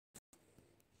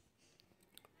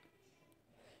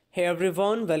Hey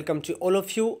everyone, welcome to all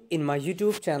of you in my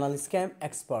YouTube channel Scam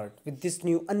Expert with this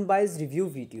new unbiased review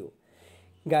video.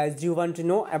 Guys, do you want to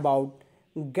know about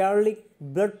garlic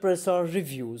blood pressure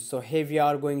reviews? So here we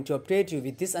are going to update you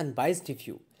with this unbiased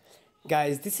review.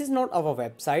 Guys, this is not our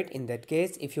website. In that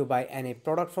case, if you buy any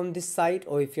product from this site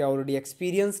or if you already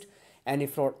experienced any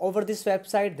fraud over this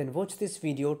website, then watch this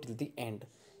video till the end.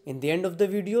 In the end of the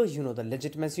video, you know the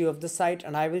legitimacy of the site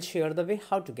and I will share the way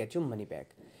how to get your money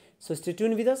back. So stay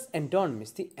tuned with us and don't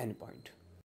miss the end point.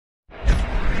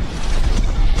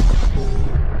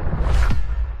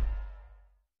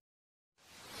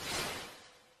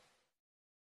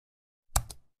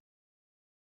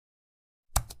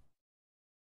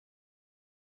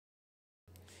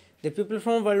 The people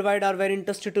from worldwide are very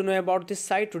interested to know about this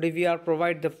site. Today we are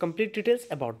provide the complete details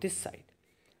about this site.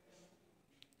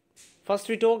 First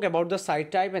we talk about the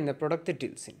site type and the product it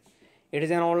deals in. It is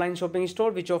an online shopping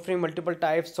store which offering multiple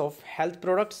types of health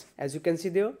products, as you can see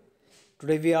there.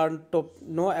 Today we are to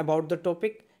know about the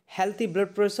topic healthy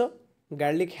blood pressure,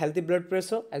 garlic healthy blood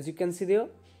pressure, as you can see there.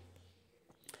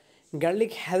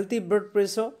 Garlic healthy blood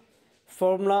pressure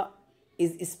formula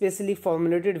is especially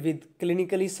formulated with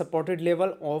clinically supported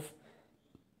level of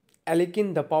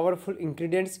allicin, the powerful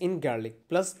ingredients in garlic,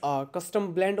 plus a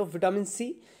custom blend of vitamin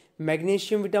C,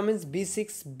 magnesium, vitamins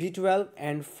B6, B12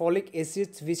 and folic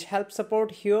acids which help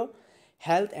support hair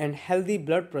health and healthy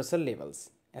blood pressure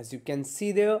levels. As you can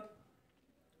see there,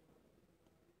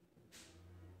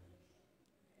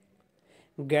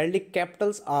 garlic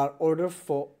capsules are order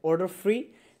free,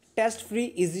 test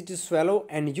free, easy to swallow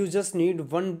and you just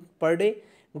need one per day.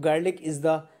 Garlic is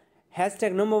the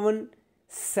 #1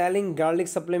 selling garlic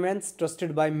supplements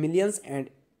trusted by millions and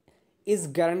is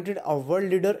guaranteed a world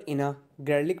leader in a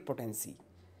garlic potency.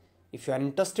 If you are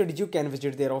interested, you can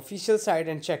visit their official site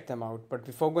and check them out. But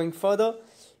before going further,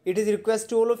 it is a request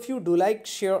to all of you, do like,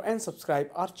 share and subscribe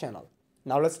our channel.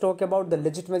 Now let's talk about the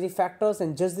legitimacy factors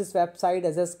and judge this website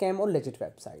as a scam or legit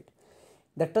website.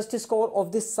 The trust score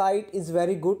of this site is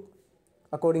very good.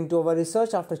 According to our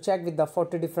research, after check with the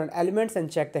 40 different elements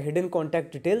and check the hidden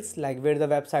contact details like where the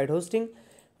website hosting,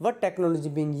 what technology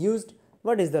being used,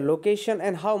 what is the location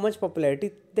and how much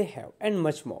popularity they have and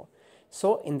much more.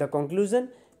 So in the conclusion,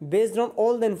 based on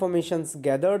all the informations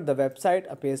gathered, the website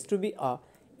appears to be a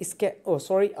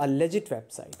legit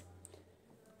website.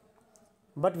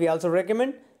 But we also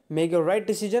recommend make your right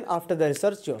decision after the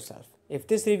research yourself. If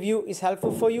this review is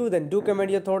helpful for you, then do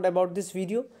comment your thought about this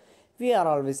video. We are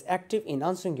always active in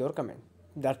answering your comment.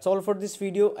 That's all for this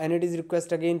video and it is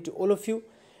request again to all of you,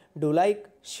 do like,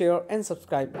 share and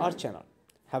subscribe our channel.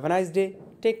 Have a nice day.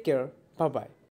 Take care. Bye bye.